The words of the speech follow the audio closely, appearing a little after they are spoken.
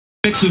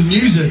mix of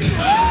music,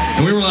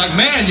 and we were like,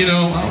 man, you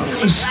know, I don't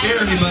really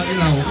scare anybody,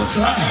 you know, what's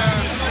up?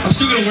 I'm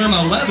still gonna wear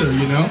my leather,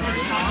 you know.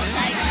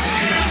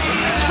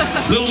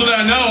 Little did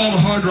I know, all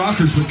the hard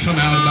rockers would come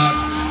out about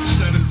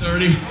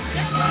 7:30.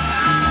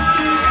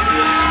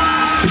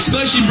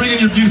 Especially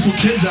bringing your beautiful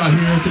kids out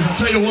here, because I'll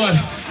tell you what,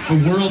 the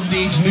world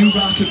needs new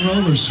rock and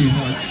rollers,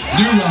 sweetheart.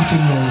 New rock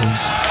and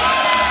rollers.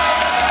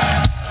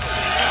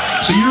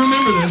 So you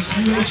remember this.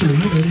 Hey, wait to me,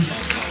 hey, baby.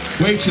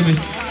 Wait to me.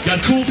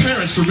 Got cool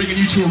parents for bringing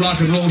you to a rock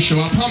and roll show.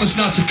 I promise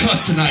not to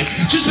cuss tonight,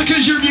 just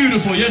because you're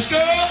beautiful. Yes,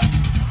 girl?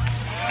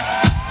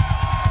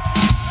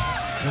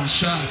 And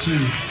shy,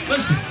 too.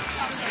 Listen.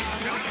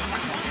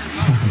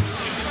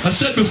 I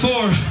said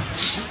before,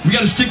 we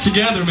got to stick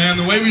together, man.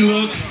 The way we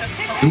look,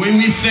 the way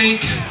we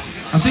think.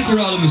 I think we're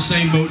all in the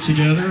same boat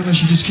together,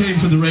 unless you just came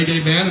for the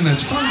reggae band, and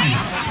that's fine.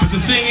 But the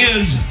thing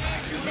is,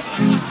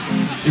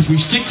 if we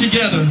stick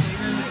together,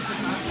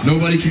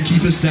 nobody can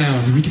keep us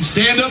down. We can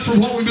stand up for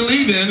what we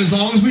believe in as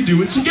long as we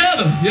do it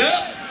together. Yeah?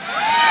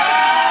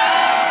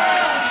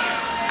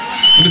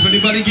 And if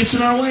anybody gets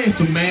in our way, if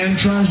the man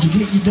tries to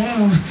get you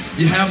down,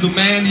 you have the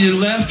man to your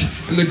left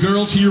and the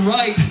girl to your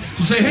right.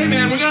 You say, hey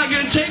man, we're not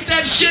going to take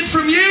that shit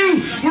from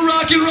you. We're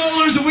rock and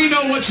rollers and we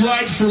know what's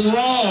right from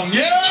wrong.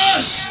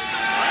 Yes!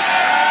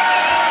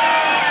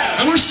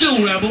 And we're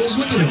still rebels.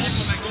 Look at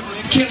us.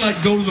 You can't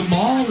like go to the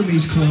mall in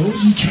these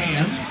clothes. You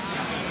can.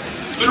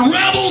 But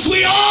rebels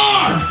we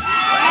are!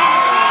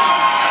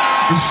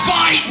 And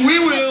fight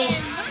we will.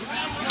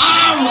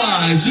 Our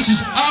lives. This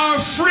is our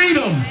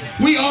freedom.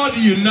 We are the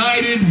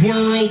United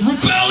World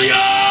Rebellion!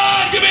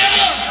 Give me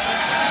up!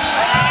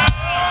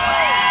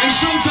 And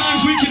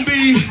sometimes we can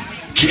be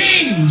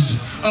kings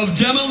of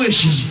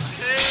demolition.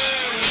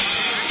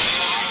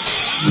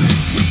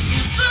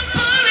 The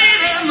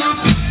bullet and the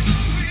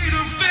we'd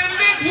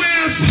offended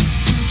with.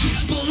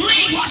 Can't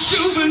believe what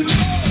you've been told.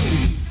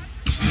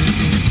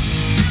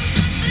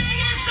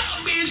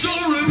 Zombies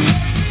or an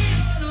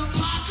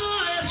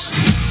apocalypse.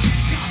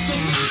 Got the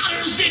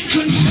matters in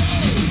control.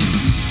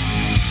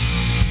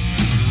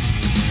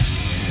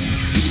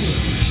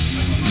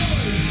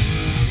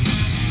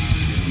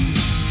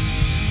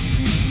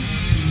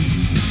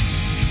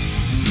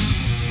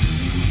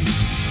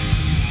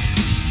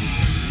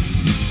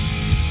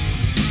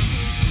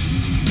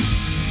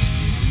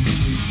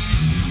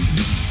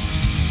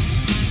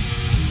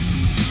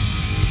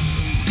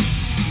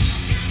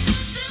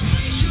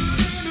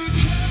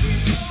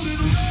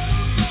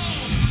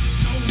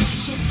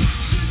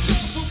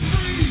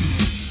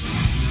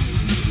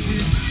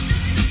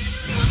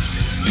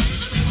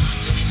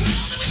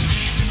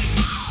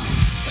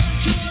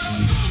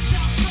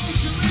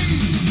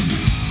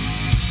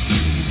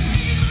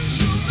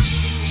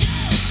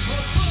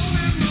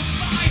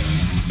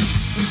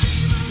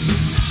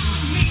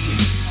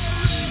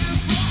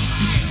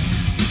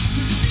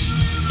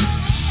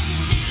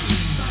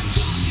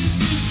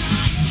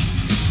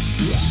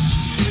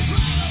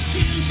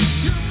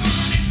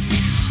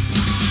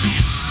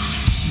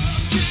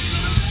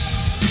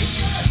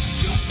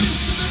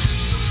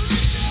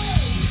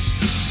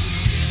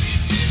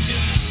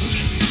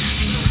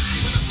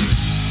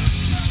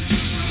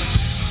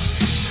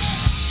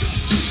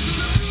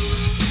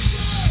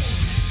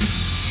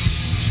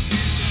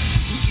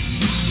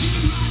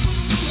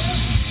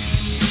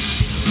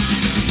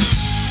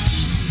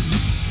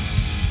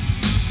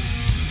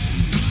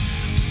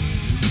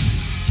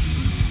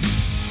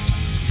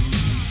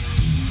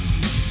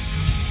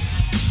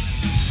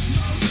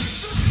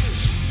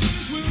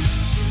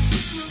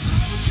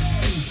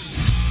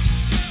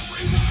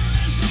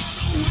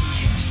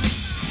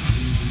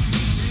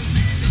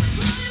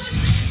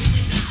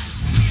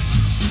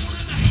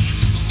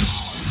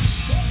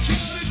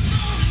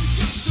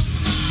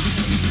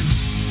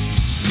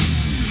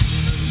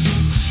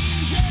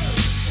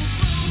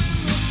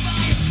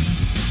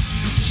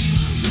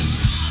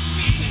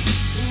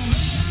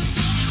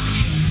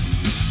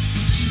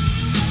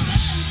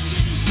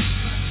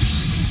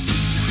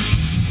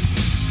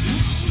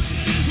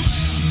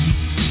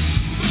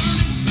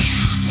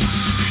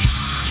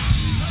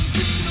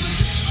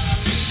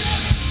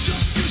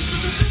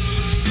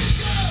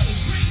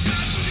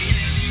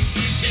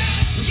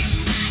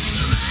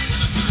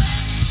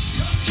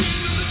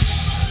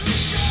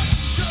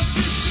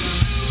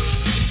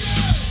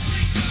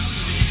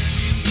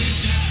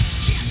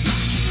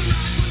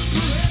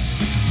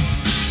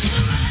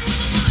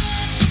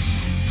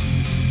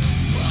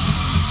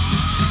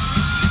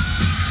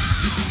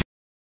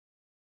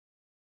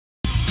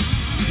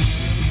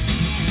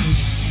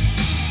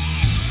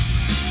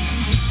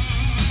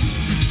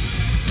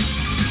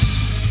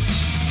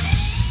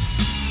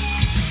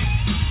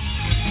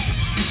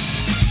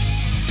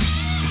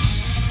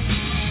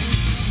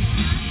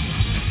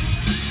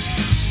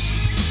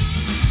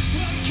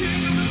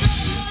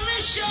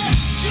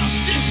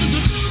 Justice is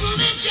the